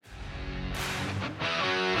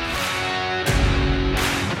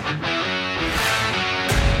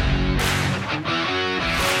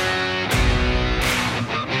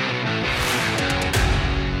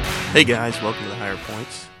Hey guys, welcome to the Higher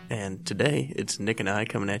Points. And today it's Nick and I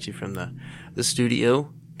coming at you from the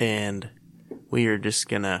studio, and we are just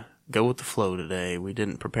gonna go with the flow today. We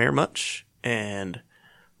didn't prepare much, and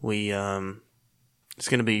we it's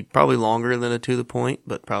gonna be probably longer than a To the Point,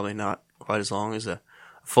 but probably not quite as long as a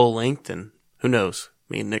full length. And who knows?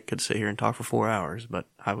 Me and Nick could sit here and talk for 4 hours, but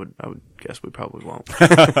I would guess we probably won't.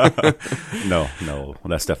 No,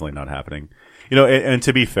 that's definitely not happening. You know, and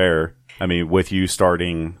to be fair, I mean, with you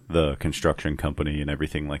starting the construction company and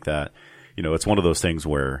everything like that, you know, it's one of those things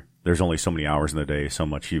where there's only so many hours in the day, so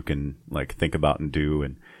much you can like think about and do.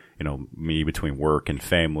 And, you know, me between work and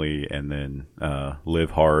family and then,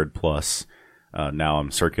 live hard. Plus, now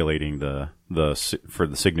I'm circulating for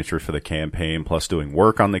the signature for the campaign, plus doing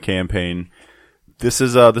work on the campaign. This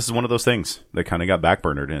is one of those things that kind of got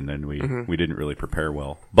backburnered and we didn't really prepare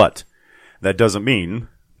well. But that doesn't mean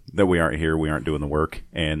that we aren't here, we aren't doing the work,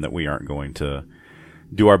 and that we aren't going to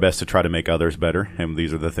do our best to try to make others better. And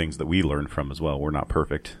these are the things that we learn from as well. We're not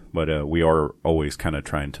perfect, but we are always kind of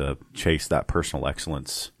trying to chase that personal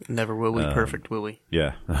excellence. Never will we perfect, will we?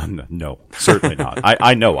 Yeah. No, certainly not.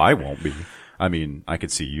 I know I won't be. I mean, I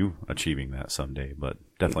could see you achieving that someday, but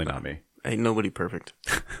definitely not me. Ain't nobody perfect.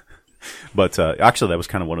 But actually, that was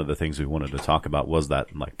kind of one of the things we wanted to talk about was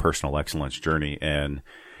that like personal excellence journey. And,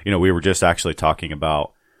 you know, we were just actually talking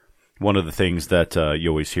about one of the things that you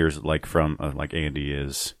always hear like from like Andy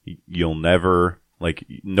is you'll never like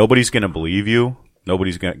nobody's going to believe you.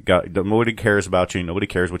 Nobody cares about you. Nobody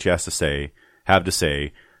cares what you have to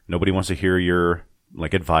say. Nobody wants to hear your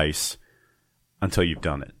like advice until you've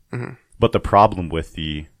done it. Mm-hmm. But the problem with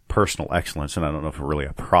the personal excellence, and I don't know if it's really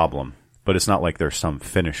a problem, but it's not like there's some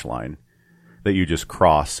finish line that you just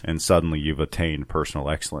cross and suddenly you've attained personal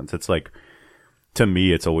excellence. It's like, to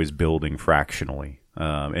me, it's always building fractionally.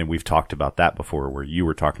 And we've talked about that before where you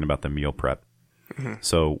were talking about the meal prep. Mm-hmm.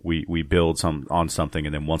 So we build on something,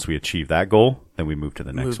 and then once we achieve that goal, then we move to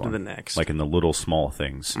the next one. Like in the little small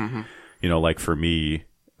things. Mm-hmm. You know, like for me,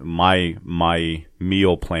 my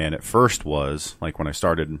meal plan at first was, like when I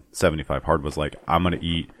started 75 Hard was like, I'm going to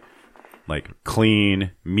eat like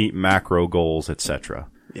clean, meet macro goals, etc.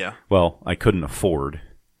 Yeah. Well, I couldn't afford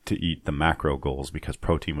to eat the macro goals because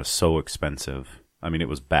protein was so expensive. I mean, it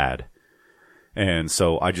was bad. And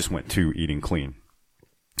so I just went to eating clean.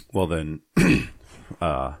 Well, then,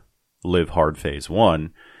 Live Hard Phase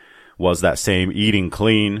 1 was that same eating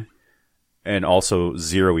clean and also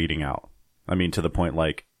zero eating out. I mean, to the point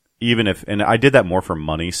like, even if, and I did that more for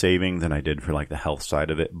money saving than I did for like the health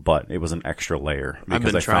side of it, but it was an extra layer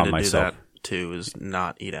because I found myself. I've been trying to do that too, is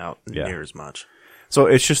not eat out near as much. So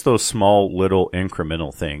it's just those small little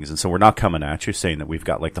incremental things. And so we're not coming at you saying that we've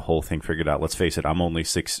got like the whole thing figured out. Let's face it, I'm only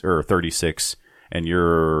 36 and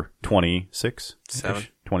you're 26?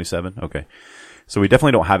 27? Okay. So we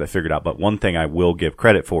definitely don't have it figured out. But one thing I will give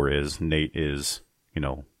credit for is Nate is, you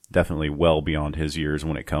know, definitely well beyond his years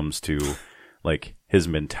when it comes to like his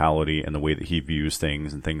mentality and the way that he views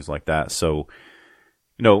things and things like that. So,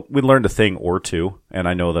 you know, we learned a thing or two, and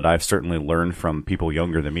I know that I've certainly learned from people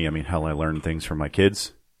younger than me. I mean, hell, I learned things from my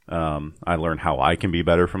kids. I learned how I can be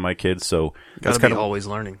better from my kids. So that's kind of always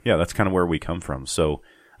learning. Yeah, that's kind of where we come from. So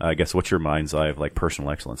I guess what's your mind's eye of like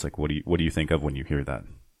personal excellence? Like, what do you think of when you hear that?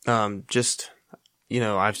 Just, you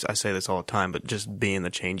know, I say this all the time, but just being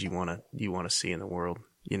the change you want to see in the world,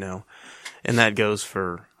 you know, and that goes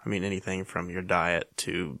for, I mean, anything from your diet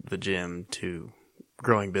to the gym to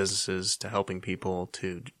growing businesses to helping people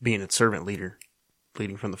to being a servant leader,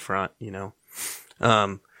 leading from the front, you know.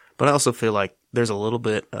 But I also feel like there's a little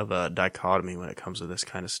bit of a dichotomy when it comes to this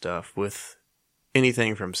kind of stuff with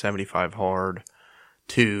anything from 75 Hard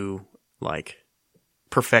to like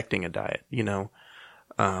perfecting a diet, you know.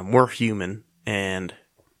 We're human, and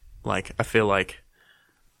like I feel like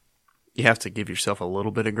you have to give yourself a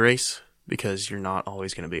little bit of grace because you're not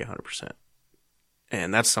always going to be 100%.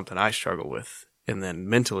 And that's something I struggle with. And then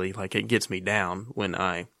mentally, like, it gets me down when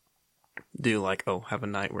I do, like, have a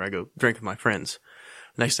night where I go drink with my friends.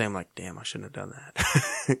 Next day, I'm like, damn, I shouldn't have done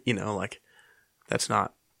that. You know, like, that's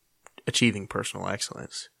not achieving personal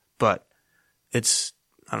excellence. But it's,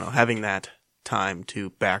 I don't know, having that time to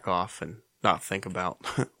back off and not think about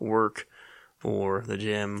work or the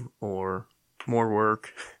gym or more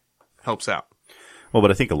work helps out. Well, but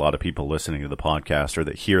I think a lot of people listening to the podcast or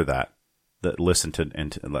that hear that listen to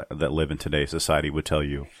and that live in today's society would tell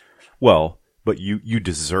you, well, but you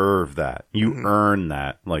deserve that. You earn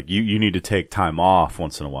that. Like you need to take time off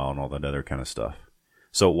once in a while and all that other kind of stuff.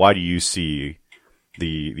 So why do you see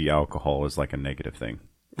the alcohol as like a negative thing?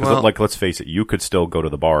 Because like, let's face it, you could still go to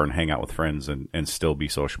the bar and hang out with friends and still be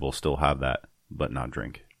sociable, still have that, but not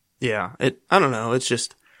drink. Yeah. I don't know. It's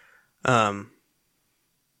just, And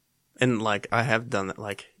like I have done that.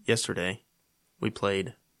 Like yesterday, we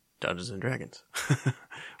played Dungeons and Dragons,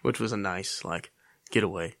 which was a nice like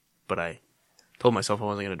getaway. But I told myself I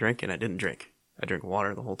wasn't going to drink, and I didn't drink. I drank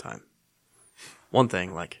water the whole time. One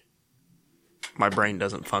thing, like, my brain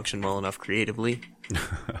doesn't function well enough creatively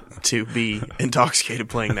to be intoxicated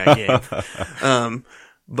playing that game.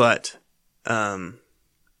 But I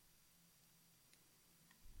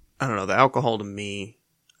don't know, the alcohol to me,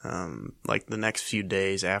 like the next few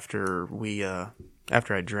days after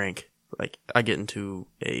I drink, like I get into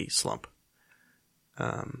a slump.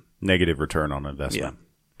 Negative return on investment,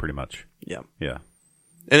 pretty much. Yeah. Yeah.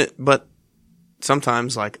 But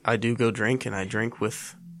sometimes, like, I do go drink, and I drink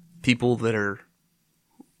with people that are,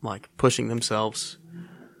 like, pushing themselves,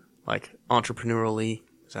 like, entrepreneurially.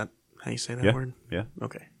 Is that how you say that word? Yeah.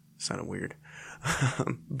 Okay. Sounded weird.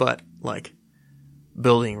 But, like,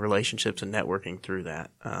 building relationships and networking through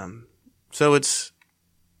that. So it's,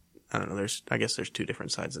 I don't know, I guess there's two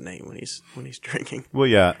different sides of Nate when he's drinking. Well,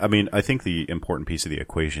 yeah. I mean, I think the important piece of the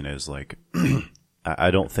equation is, like,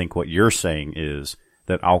 I don't think what you're saying is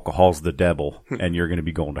that alcohol's the devil and you're going to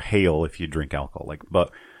be going to hell if you drink alcohol. Like,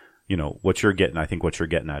 but you know, I think what you're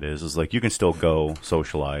getting at is like, you can still go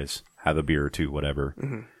socialize, have a beer or two, whatever,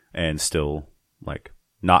 and still like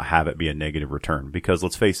not have it be a negative return, because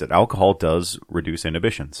let's face it, alcohol does reduce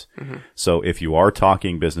inhibitions. So if you are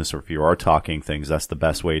talking business or if you are talking things, that's the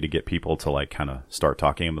best way to get people to like kind of start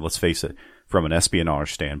talking. But let's face it, from an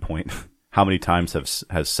espionage standpoint, how many times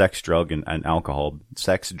has sex, drugs, and alcohol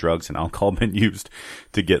been used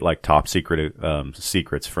to get like top secret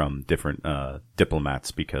secrets from different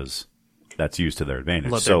diplomats, because that's used to their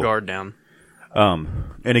advantage. Let their guard down.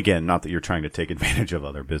 And again, not that you're trying to take advantage of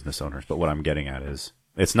other business owners, but what I'm getting at is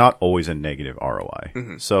it's not always a negative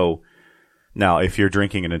ROI. So now, if you're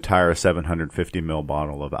drinking an entire 750 ml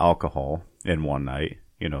bottle of alcohol in one night,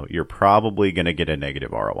 you know, you're probably going to get a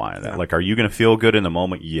negative ROI on that. Like, are you going to feel good in the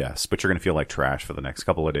moment? Yes. But you're going to feel like trash for the next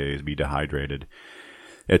couple of days, be dehydrated,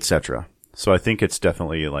 etc. So I think it's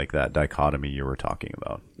definitely like that dichotomy you were talking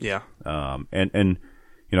about. Yeah. And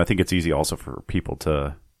you know, I think it's easy also for people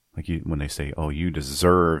to, like, when they say, oh, you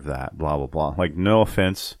deserve that, blah, blah, blah. Like, no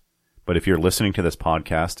offense, but if you're listening to this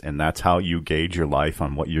podcast and that's how you gauge your life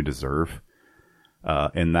on what you deserve,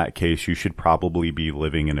 in that case, you should probably be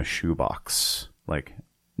living in a shoebox, like,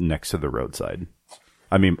 next to the roadside.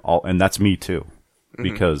 I mean, and that's me too,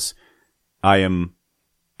 because I am,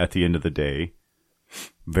 at the end of the day,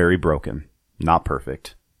 very broken, not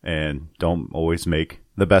perfect, and don't always make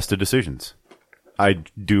the best of decisions. I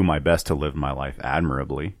do my best to live my life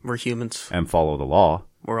admirably. We're humans. And follow the law.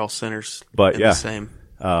 We're all sinners. But yeah, the same.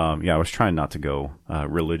 I was trying not to go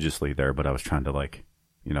religiously there, but I was trying to, like,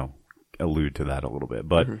 you know, allude to that a little bit.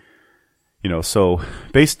 But you know, so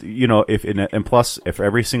based, you know, and plus, if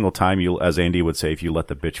every single time you, as Andy would say, if you let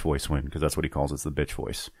the bitch voice win, because that's what he calls it, the bitch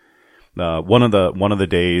voice. One of the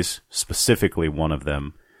days, specifically one of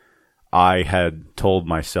them, I had told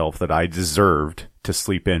myself that I deserved to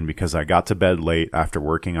sleep in because I got to bed late after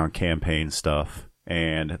working on campaign stuff,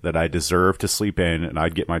 and that I deserved to sleep in, and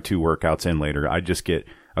I'd get my 2 workouts in later. I'd just get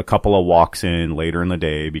a couple of walks in later in the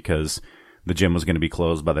day because the gym was going to be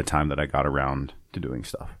closed by the time that I got around to doing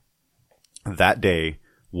stuff. That day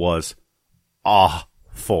was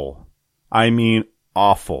awful. I mean,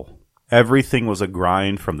 awful. Everything was a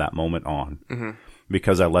grind from that moment on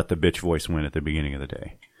because I let the bitch voice win at the beginning of the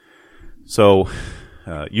day. So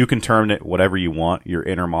you can term it whatever you want, your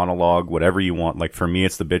inner monologue, whatever you want. Like, for me,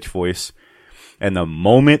 it's the bitch voice. And the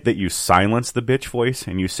moment that you silence the bitch voice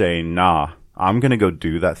and you say, nah, I'm going to go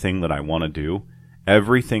do that thing that I want to do,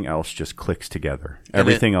 everything else just clicks together.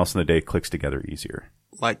 Everything else in the day clicks together easier.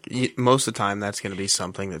 Like, most of the time, that's going to be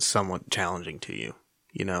something that's somewhat challenging to you,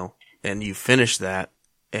 you know? And you finish that,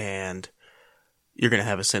 and you're going to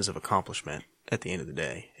have a sense of accomplishment at the end of the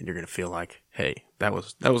day. And you're going to feel like, hey, that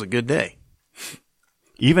was a good day.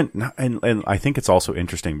 And I think it's also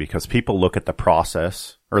interesting because people look at the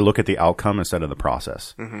process or look at the outcome instead of the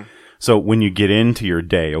process. So when you get into your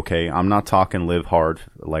day, okay, I'm not talking live hard,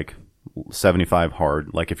 like 75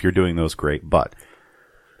 hard, like if you're doing those, great, but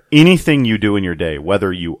anything you do in your day,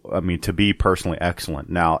 to be personally excellent.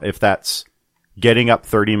 Now, if that's getting up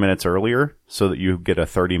 30 minutes earlier so that you get a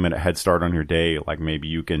 30-minute head start on your day, like maybe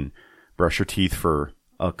you can brush your teeth for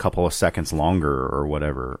a couple of seconds longer or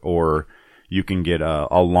whatever, or you can get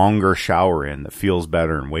a longer shower in that feels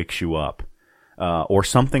better and wakes you up, or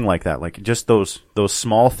something like that. Like, just those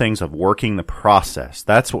small things of working the process.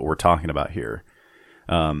 That's what we're talking about here.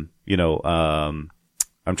 I'm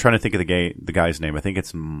trying to think of the guy's name. I think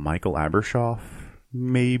it's Michael Abershoff.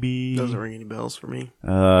 maybe. Doesn't ring any bells for me.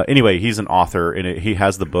 Anyway, he's an author, and he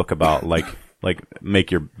has the book about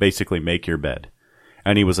make your bed.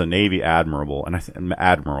 And he was a Navy admiral, and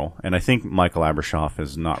I think Michael Abrashoff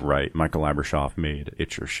is not right. Michael Abrashoff made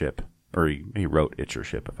It's Your Ship, or he wrote It's Your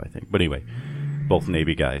Ship, if I think. But anyway, both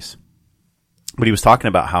Navy guys. But he was talking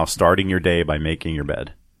about how starting your day by making your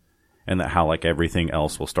bed, and that how like everything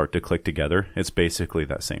else will start to click together. It's basically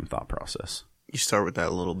that same thought process. You start with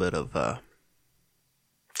that little bit of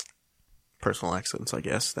personal excellence, I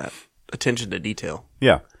guess, that attention to detail.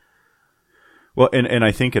 Yeah. Well, and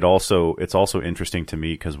I think it's also interesting to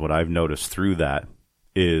me because what I've noticed through that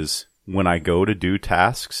is when I go to do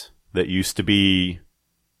tasks that used to be,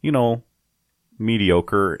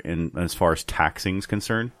 mediocre in as far as taxing's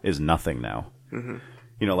concerned is nothing now.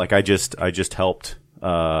 Mm-hmm. Like I just helped.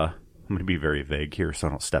 I'm going to be very vague here so I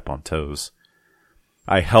don't step on toes.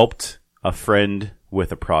 I helped a friend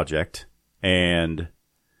with a project, and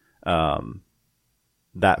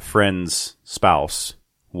that friend's spouse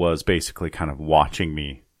was basically kind of watching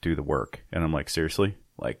me do the work. And I'm like, seriously?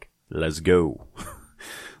 Like, let's go.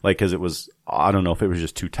 Like, cause it was, I don't know if it was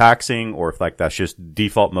just too taxing or if like that's just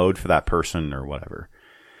default mode for that person or whatever.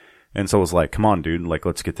 And so it was like, come on, dude, like,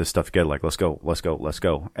 let's get this stuff together. Like, let's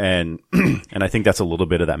go. And, and I think that's a little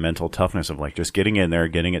bit of that mental toughness of like just getting in there,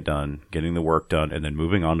 getting it done, getting the work done, and then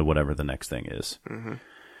moving on to whatever the next thing is.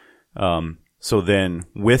 Mm-hmm. So then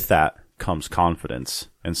with that comes confidence.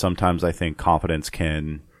 And sometimes I think confidence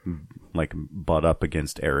can like butt up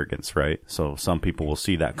against arrogance, right? So some people will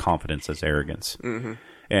see that confidence as arrogance. Mm-hmm.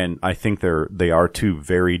 And I think they are two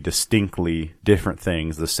very distinctly different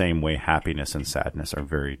things, the same way happiness and sadness are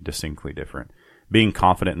very distinctly different. Being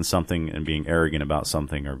confident in something and being arrogant about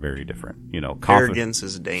something are very different. Arrogance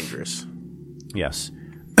is dangerous. Yes.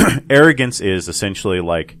 Arrogance is essentially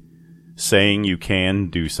like saying you can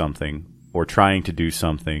do something or trying to do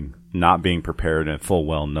something, not being prepared and full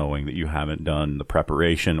well knowing that you haven't done the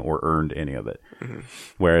preparation or earned any of it. Mm-hmm.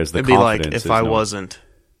 Whereas the confidence be like if I wasn't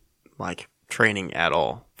like training at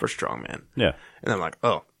all for strongman. Yeah. And I'm like,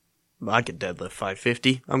 oh, I could deadlift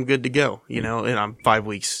 550. I'm good to go, and I'm 5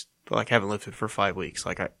 weeks, like haven't lifted for 5 weeks.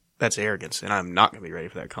 Like that's arrogance, and I'm not going to be ready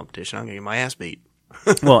for that competition. I'm going to get my ass beat.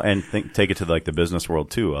 Well, and take it to like the business world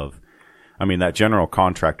too that general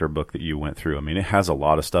contractor book that you went through, it has a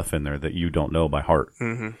lot of stuff in there that you don't know by heart.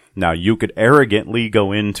 Mm-hmm. Now, you could arrogantly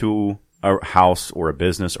go into a house or a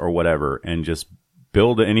business or whatever and just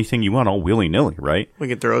build anything you want all willy-nilly, right? We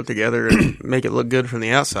can throw it together and make it look good from the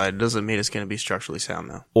outside. It doesn't mean it's going to be structurally sound,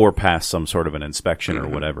 though. Or pass some sort of an inspection or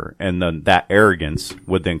whatever. And then that arrogance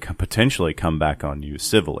would then potentially come back on you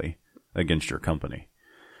civilly against your company.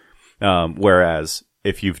 Whereas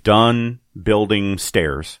if you've done building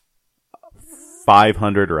stairs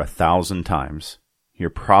 500 or 1,000 times, you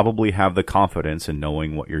probably have the confidence in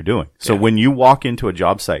knowing what you're doing. So when you walk into a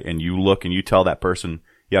job site and you look and you tell that person,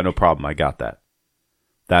 yeah, no problem, I got that.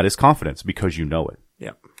 That is confidence because you know it.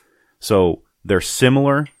 Yeah. So they're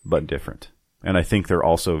similar but different. And I think they're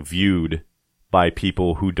also viewed by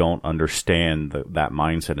people who don't understand that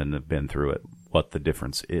mindset and have been through it, what the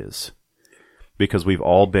difference is. Because we've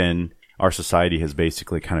all been... Our society has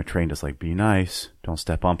basically kind of trained us like, be nice, don't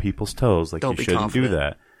step on people's toes, like you shouldn't do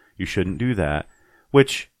that. You shouldn't do that.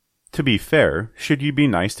 Which, to be fair, should you be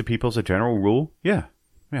nice to people as a general rule? Yeah.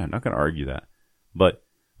 Yeah, I'm not going to argue that. But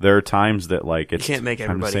there are times that like it's you can't make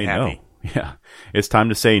time everybody to say happy. No. Yeah. It's time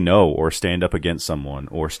to say no or stand up against someone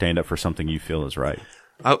or stand up for something you feel is right.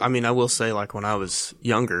 I will say like when I was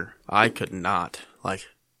younger, I could not, like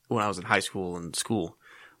when I was in high school and school,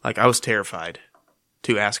 like I was terrified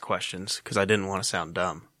to ask questions because I didn't want to sound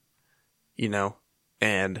dumb,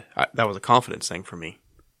 and that was a confidence thing for me.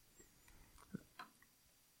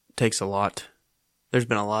 It takes a lot. There's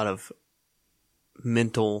been a lot of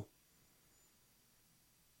mental,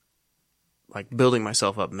 like building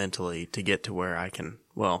myself up mentally to get to where I can,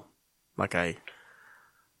 like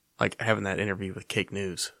having that interview with Cake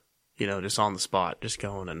News, just on the spot, just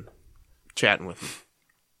going and chatting with them.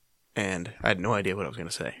 And I had no idea what I was going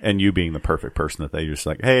to say. And you being the perfect person that they just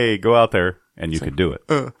like, hey, go out there, and you could do it.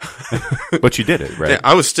 But you did it, right? Yeah,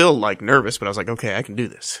 I was still like nervous, but I was like, okay, I can do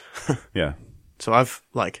this. Yeah. So I've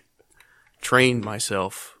like trained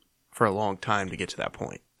myself for a long time to get to that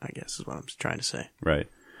point, I guess is what I'm trying to say. Right.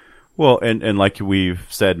 Well, and like we've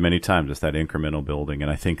said many times, it's that incremental building. And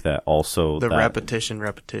I think that also repetition.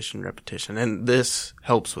 And this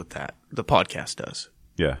helps with that. The podcast does.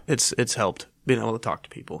 Yeah. It's helped being able to talk to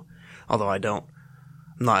people. Although I'm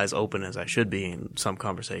not as open as I should be in some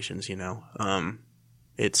conversations,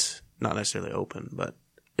 it's not necessarily open, but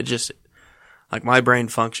it just, like my brain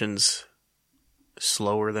functions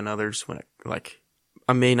slower than others when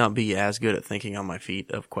I may not be as good at thinking on my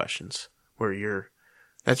feet of questions where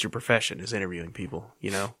that's your profession, is interviewing people,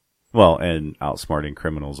 you know? Well, and outsmarting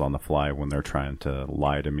criminals on the fly when they're trying to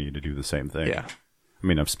lie to me to do the same thing. Yeah. I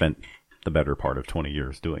mean, I've spent the better part of 20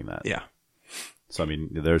 years doing that. Yeah. So, I mean,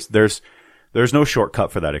 there's no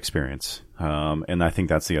shortcut for that experience. And I think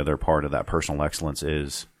that's the other part of that personal excellence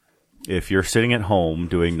is if you're sitting at home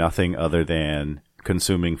doing nothing other than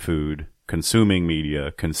consuming food, consuming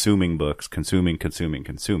media, consuming books, consuming,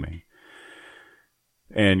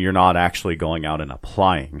 and you're not actually going out and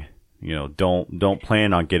applying, you know, don't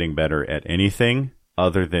plan on getting better at anything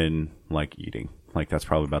other than like eating. Like that's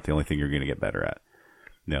probably about the only thing you're going to get better at.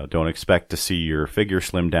 No, don't expect to see your figure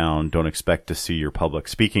slim down. Don't expect to see your public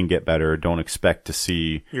speaking get better. Don't expect to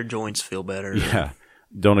see your joints feel better. Yeah.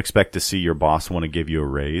 Don't expect to see your boss want to give you a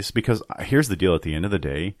raise, because here's the deal. At the end of the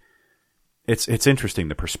day, it's interesting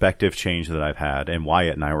the perspective change that I've had, and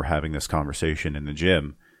Wyatt and I were having this conversation in the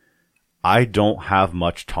gym. I don't have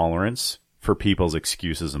much tolerance for people's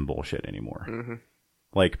excuses and bullshit anymore. Mm-hmm.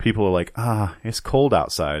 Like people are like, it's cold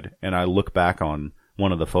outside. And I look back on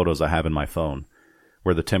one of the photos I have in my phone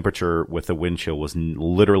where the temperature with the wind chill was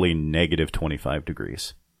literally negative 25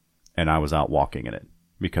 degrees. And I was out walking in it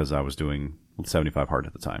because I was doing 75 hard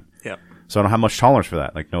at the time. Yeah. So I don't have much tolerance for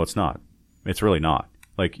that. Like, no, it's not. It's really not.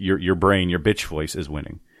 Like your brain, your bitch voice is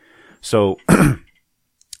winning. So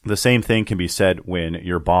the same thing can be said when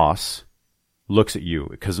your boss looks at you,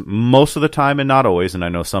 because most of the time, and not always, and I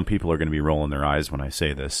know some people are going to be rolling their eyes when I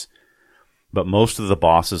say this, but most of the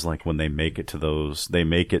bosses, like when they make it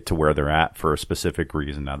to where they're at for a specific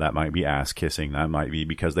reason. Now that might be ass kissing. That might be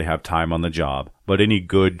because they have time on the job, but any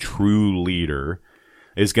good, true leader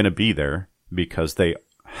is going to be there because they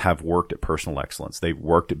have worked at personal excellence. They've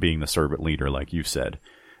worked at being the servant leader, like you said.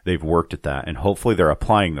 They've worked at that, and hopefully they're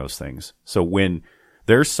applying those things. So when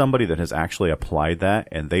there's somebody that has actually applied that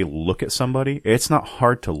and they look at somebody, it's not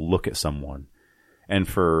hard to look at someone and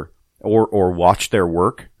or watch their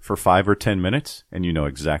work for 5 or 10 minutes and you know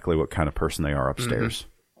exactly what kind of person they are upstairs.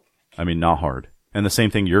 Mm-hmm. I mean, not hard. And the same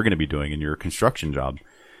thing you're going to be doing in your construction job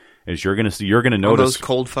is you're going to notice. On those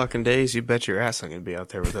cold fucking days, you bet your ass I'm going to be out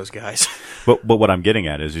there with those guys. But what I'm getting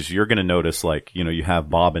at is you're going to notice, like, you know, you have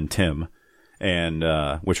Bob and Tim, and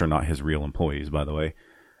which are not his real employees, by the way.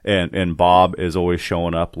 And Bob is always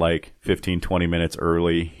showing up like 15, 20 minutes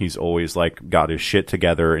early. He's always like got his shit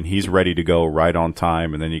together and he's ready to go right on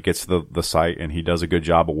time. And then he gets to the site and he does a good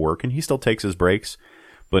job of work and he still takes his breaks,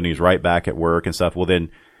 but he's right back at work and stuff. Well,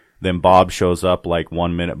 then Bob shows up like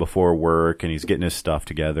 1 minute before work and he's getting his stuff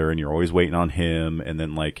together and you're always waiting on him. And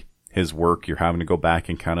then like his work, you're having to go back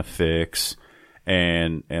and kind of fix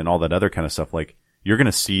and all that other kind of stuff. Like you're going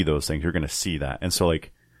to see those things. You're going to see that. And so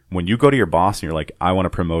like, when you go to your boss and you're like, I want a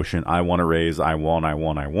promotion, I want a raise, I want,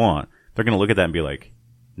 they're going to look at that and be like,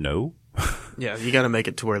 no. Yeah, you got to make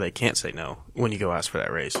it to where they can't say no when you go ask for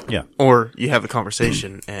that raise. Yeah. Or you have a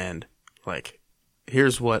conversation and like,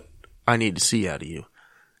 here's what I need to see out of you.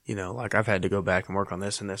 You know, like I've had to go back and work on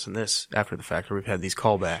this and this and this after the fact, or we've had these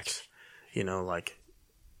callbacks, you know, like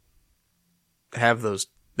have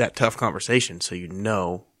that tough conversation so you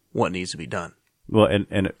know what needs to be done. Well,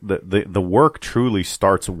 and the work truly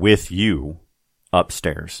starts with you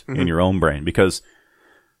upstairs in your own brain, because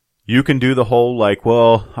you can do the whole like,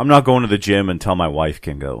 well, I'm not going to the gym until my wife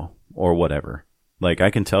can go or whatever. Like I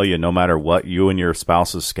can tell you, no matter what, you and your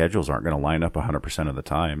spouse's schedules aren't going to line up 100% of the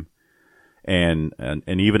time. And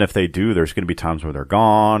even if they do, there's going to be times where they're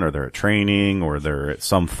gone or they're at training or they're at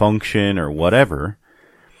some function or whatever.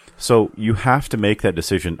 So you have to make that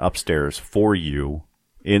decision upstairs for you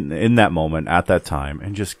in that moment, at that time,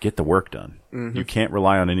 and just get the work done. Mm-hmm. You can't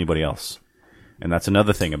rely on anybody else. And that's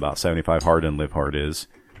another thing about 75 Hard and Live Hard is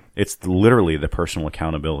it's literally the personal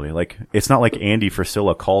accountability. Like, it's not like Andy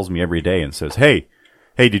Frisilla calls me every day and says, hey,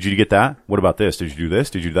 did you get that? What about this? Did you do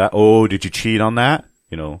this? Did you do that? Oh, did you cheat on that?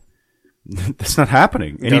 You know, that's not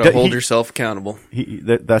happening. You gotta hold yourself accountable.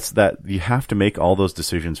 That's you have to make all those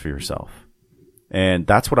decisions for yourself. And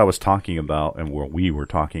that's what I was talking about and what we were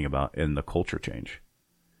talking about in the culture change.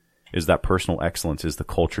 Is that personal excellence is the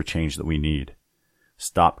culture change that we need.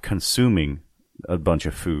 Stop consuming a bunch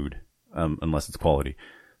of food, unless it's quality.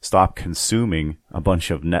 Stop consuming a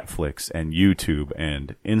bunch of Netflix and YouTube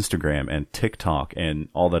and Instagram and TikTok and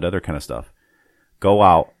all that other kind of stuff. Go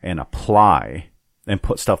out and apply and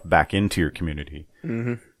put stuff back into your community.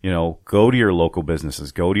 Mm-hmm. You know, go to your local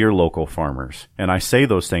businesses, go to your local farmers. And I say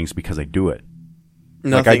those things because I do it.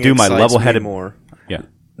 Nothing like I do my level-headed more. Yeah.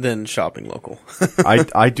 Than shopping local.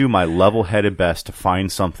 I do my level-headed best to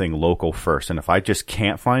find something local first. And if I just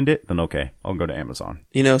can't find it, then okay, I'll go to Amazon.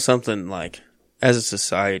 You know, something like, as a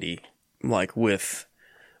society, like with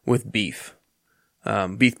with beef.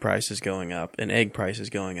 Beef prices going up and egg prices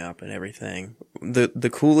going up and everything.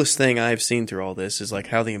 The coolest thing I've seen through all this is like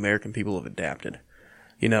how the American people have adapted.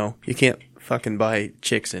 You know, you can't fucking buy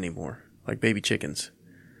chicks anymore, like baby chickens,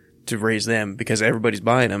 to raise them because everybody's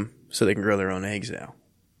buying them so they can grow their own eggs now.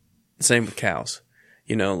 Same with cows.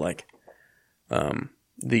 You know, like,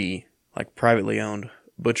 the, like, privately owned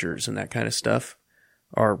butchers and that kind of stuff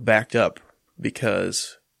are backed up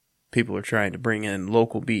because people are trying to bring in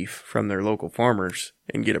local beef from their local farmers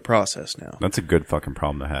and get it processed now. That's a good fucking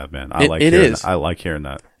problem to have, man. I like hearing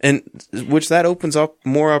that. And which that opens up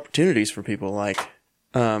more opportunities for people like,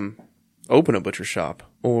 open a butcher shop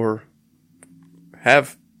or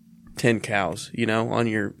have 10 cows, you know, on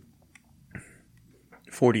your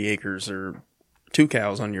 40 acres or 2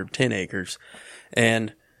 cows on your 10 acres.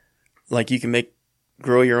 And like you can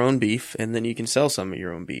grow your own beef and then you can sell some of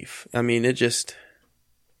your own beef. I mean, it just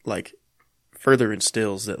like further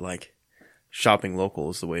instills that like shopping local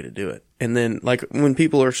is the way to do it. And then like when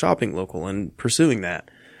people are shopping local and pursuing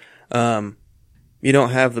that, you don't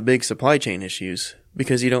have the big supply chain issues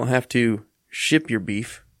because you don't have to ship your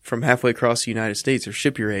beef from halfway across the United States or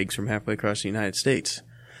ship your eggs from halfway across the United States.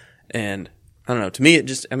 And I don't know, to me it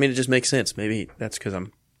just makes sense. Maybe that's because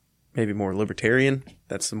I'm maybe more libertarian.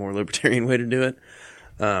 That's the more libertarian way to do it.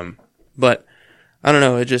 But I don't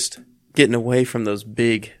know, it just getting away from those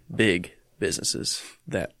big businesses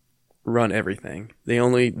that run everything. The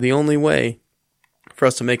only way for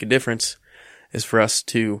us to make a difference is for us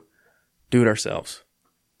to do it ourselves.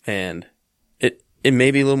 And it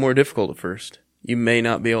may be a little more difficult at first. You may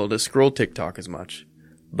not be able to scroll TikTok as much,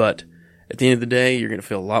 but at the end of the day, you're going to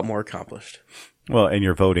feel a lot more accomplished. Well, and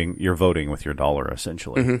you're voting with your dollar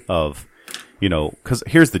essentially of, you know, cause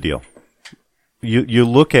here's the deal. You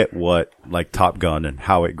look at what like Top Gun and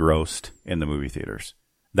how it grossed in the movie theaters.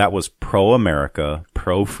 That was pro-America,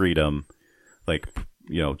 pro-freedom, like,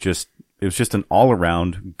 you know, it was just an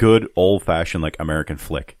all-around good old-fashioned like American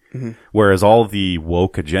flick. Mm-hmm. Whereas all the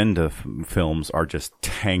woke agenda films are just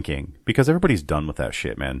tanking because everybody's done with that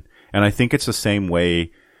shit, man. And I think it's the same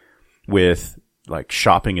way with like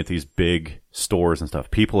shopping at these big stores and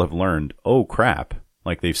stuff. People have learned, oh crap,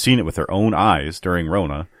 like they've seen it with their own eyes during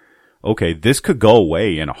Rona. Okay, this could go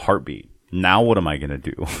away in a heartbeat. Now what am I going to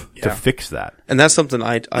do to fix that? And that's something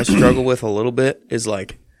I struggle with a little bit is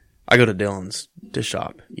like, I go to Dillon's to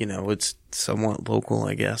shop. You know, it's somewhat local,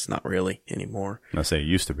 I guess. Not really anymore. I say it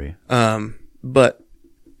used to be. But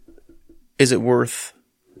is it worth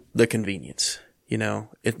the convenience? You know,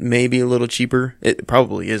 it may be a little cheaper. It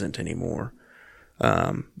probably isn't anymore.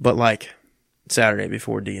 But like Saturday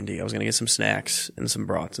before D&D, I was going to get some snacks and some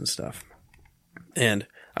brats and stuff. And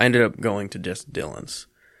I ended up going to just Dillon's.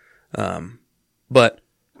 But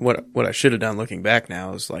what I should have done looking back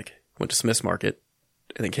now is like went to Smith's Market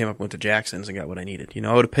and then came up and went to Jackson's and got what I needed. You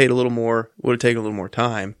know, I would have paid a little more, would have taken a little more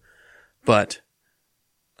time, but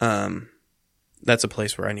that's a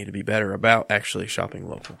place where I need to be better about actually shopping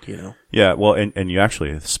local, you know? Yeah, well, and you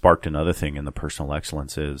actually sparked another thing in the personal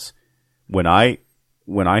excellence is when I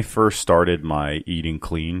first started my eating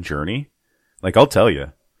clean journey, like I'll tell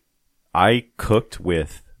you, I cooked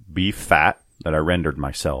with beef fat that I rendered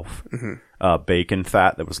myself, bacon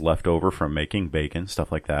fat that was left over from making bacon,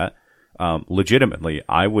 stuff like that. Legitimately,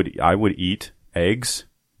 I would eat eggs,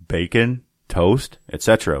 bacon, toast,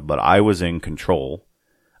 etc., but I was in control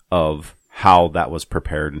of how that was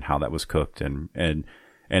prepared and how that was cooked, and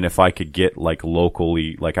if I could get like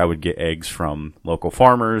locally, like I would get eggs from local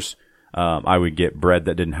farmers, I would get bread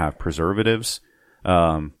that didn't have preservatives,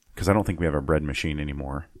 because I don't think we have a bread machine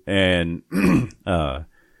anymore, and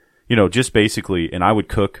you know, just basically, and I would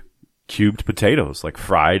cook cubed potatoes, like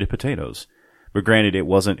fried potatoes. But granted, it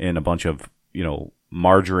wasn't in a bunch of, you know,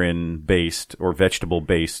 margarine-based or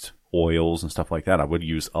vegetable-based oils and stuff like that. I would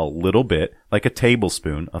use a little bit, like a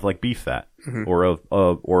tablespoon of like beef fat or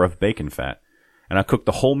of bacon fat, and I cooked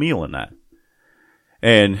the whole meal in that.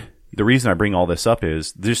 And the reason I bring all this up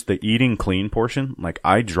is just the eating clean portion. Like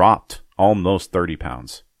I dropped almost 30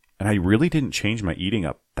 pounds, and I really didn't change my eating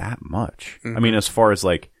up that much. I mean, as far as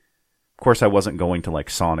like, of course, I wasn't going to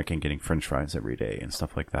like Sonic and getting French fries every day and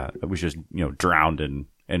stuff like that. It was just, you know, drowned in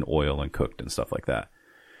oil and cooked and stuff like that.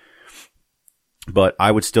 But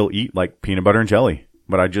I would still eat like peanut butter and jelly.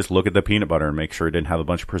 But I'd just look at the peanut butter and make sure it didn't have a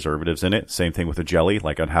bunch of preservatives in it. Same thing with the jelly.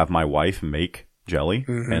 Like I'd have my wife make jelly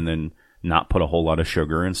and then not put a whole lot of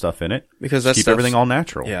sugar and stuff in it. Because that's keep everything all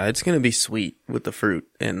natural. Yeah, it's going to be sweet with the fruit.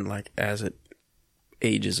 And like as it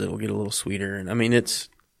ages, it'll get a little sweeter. And I mean, that's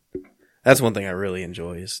one thing I really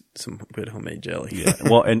enjoy is some good homemade jelly. Yeah.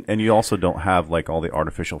 Well, and you also don't have like all the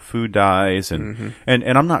artificial food dyes and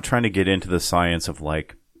I'm not trying to get into the science of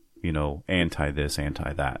like anti this,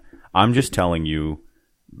 anti that. I'm just telling you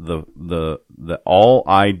the all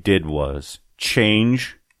I did was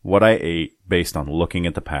change what I ate based on looking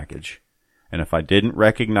at the package. And if I didn't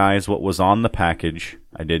recognize what was on the package,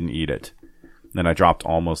 I didn't eat it. Then I dropped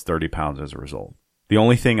almost 30 pounds as a result. The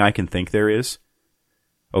only thing I can think there is,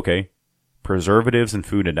 okay, preservatives and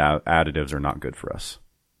food additives are not good for us.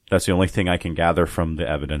 That's the only thing I can gather from the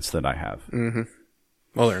evidence that I have. Mm-hmm.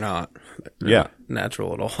 Well, they're not. They're not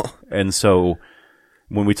natural at all. And so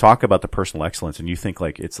when we talk about the personal excellence and you think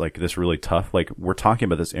like it's like this really tough, like we're talking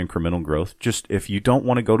about this incremental growth. Just if you don't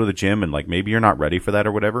want to go to the gym and like maybe you're not ready for that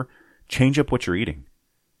or whatever, change up what you're eating.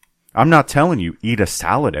 I'm not telling you eat a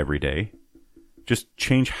salad every day. Just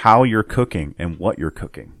change how you're cooking and what you're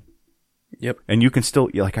cooking. Yep. And you can still,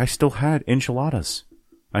 like I still had enchiladas.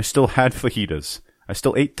 I still had fajitas. I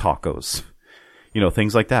still ate tacos.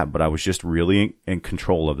 Things like that. But I was just really in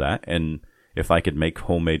control of that. And if I could make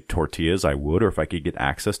homemade tortillas, I would. Or if I could get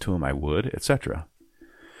access to them, I would, etc.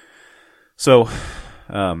 So,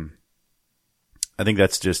 I think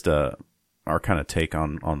that's just our kind of take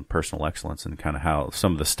on personal excellence and kind of how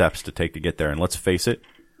some of the steps to take to get there. And let's face it,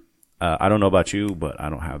 I don't know about you, but I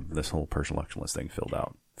don't have this whole personal excellence thing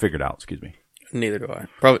figured out, excuse me. Neither do I.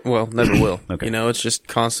 Probably, well, never will. Okay. It's just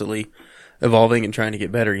constantly evolving and trying to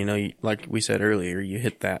get better. Like we said earlier, you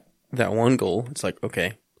hit that one goal. It's like,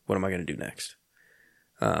 okay, what am I going to do next?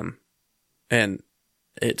 And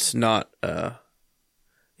it's not,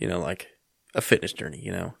 like a fitness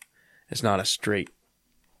journey, it's not a straight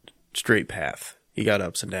path. You got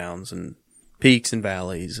ups and downs and peaks and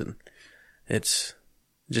valleys, and it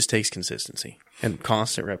just takes consistency and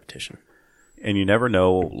constant repetition. And you never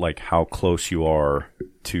know like how close you are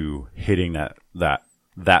to hitting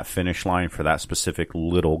that finish line for that specific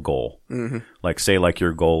little goal. Mm-hmm. Like say like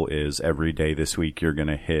your goal is every day this week you're going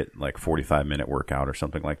to hit like 45-minute workout or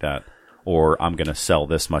something like that. Or I'm going to sell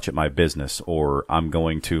this much at my business, or I'm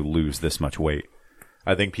going to lose this much weight.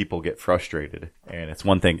 I think people get frustrated. And it's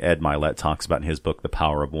one thing Ed Milet talks about in his book, The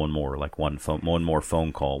Power of One More, like one more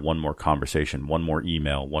phone call, one more conversation, one more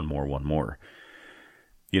email, one more.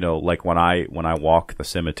 Like when I walk the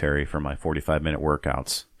cemetery for my 45-minute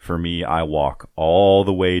workouts, for me, I walk all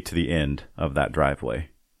the way to the end of that driveway.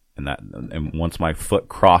 And once my foot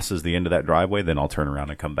crosses the end of that driveway, then I'll turn around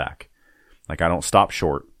and come back. Like I don't stop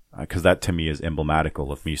short, because that to me is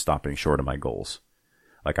emblematical of me stopping short of my goals.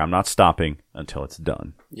 Like I'm not stopping until it's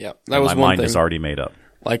done. Yeah, that was one thing. My mind is already made up.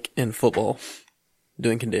 Like in football,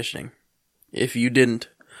 doing conditioning, if you didn't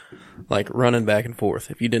like running back and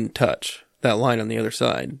forth, if you didn't touch that line on the other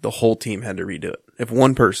side, the whole team had to redo it. If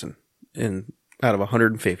one person out of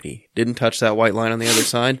 150 didn't touch that white line on the other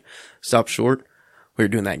side, stopped short, we were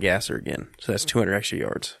doing that gasser again. So that's 200 extra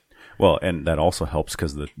yards. Well, and that also helps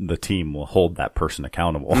because the team will hold that person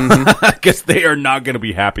accountable, because they are not going to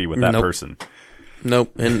be happy with that person.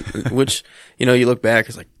 Nope. And which, you look back,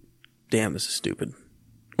 it's like, damn, this is stupid.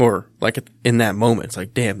 Or like in that moment, it's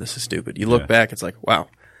like, damn, this is stupid. You look back, it's like, wow,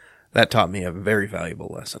 that taught me a very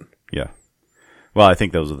valuable lesson. Yeah. Well, I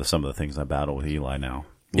think those are some of the things I battle with Eli now.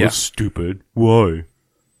 Yeah. What's stupid? Why?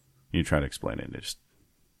 You try to explain it. And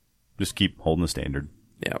just keep holding the standard.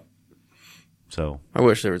 Yeah. So I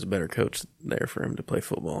wish there was a better coach there for him to play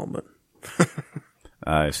football, but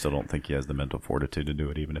I still don't think he has the mental fortitude to do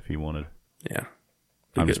it, even if he wanted. Yeah.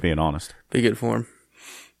 I'm just being honest. Be good for him.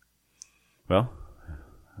 Well,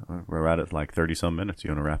 we're at like 30-some minutes. You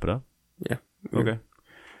want to wrap it up? Yeah. Okay.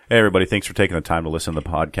 Hey, everybody. Thanks for taking the time to listen to the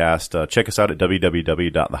podcast. Check us out at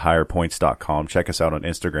www.thehigherpoints.com. Check us out on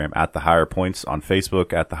Instagram at The Higher Points, on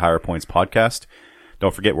Facebook at The Higher Points Podcast.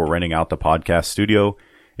 Don't forget, we're renting out the podcast studio.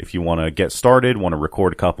 If you want to get started, want to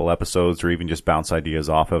record a couple episodes, or even just bounce ideas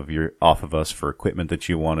off of us for equipment that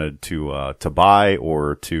you wanted to buy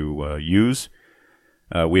or to use,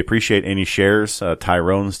 we appreciate any shares.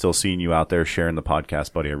 Tyrone, still seeing you out there sharing the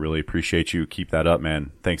podcast, buddy. I really appreciate you. Keep that up,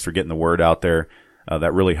 man. Thanks for getting the word out there.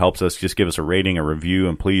 That really helps us. Just give us a rating, a review,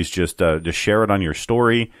 and please just share it on your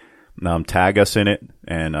story. Tag us in it,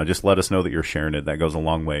 and just let us know that you're sharing it. That goes a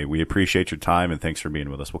long way. We appreciate your time, and thanks for being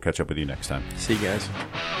with us. We'll catch up with you next time. See you guys.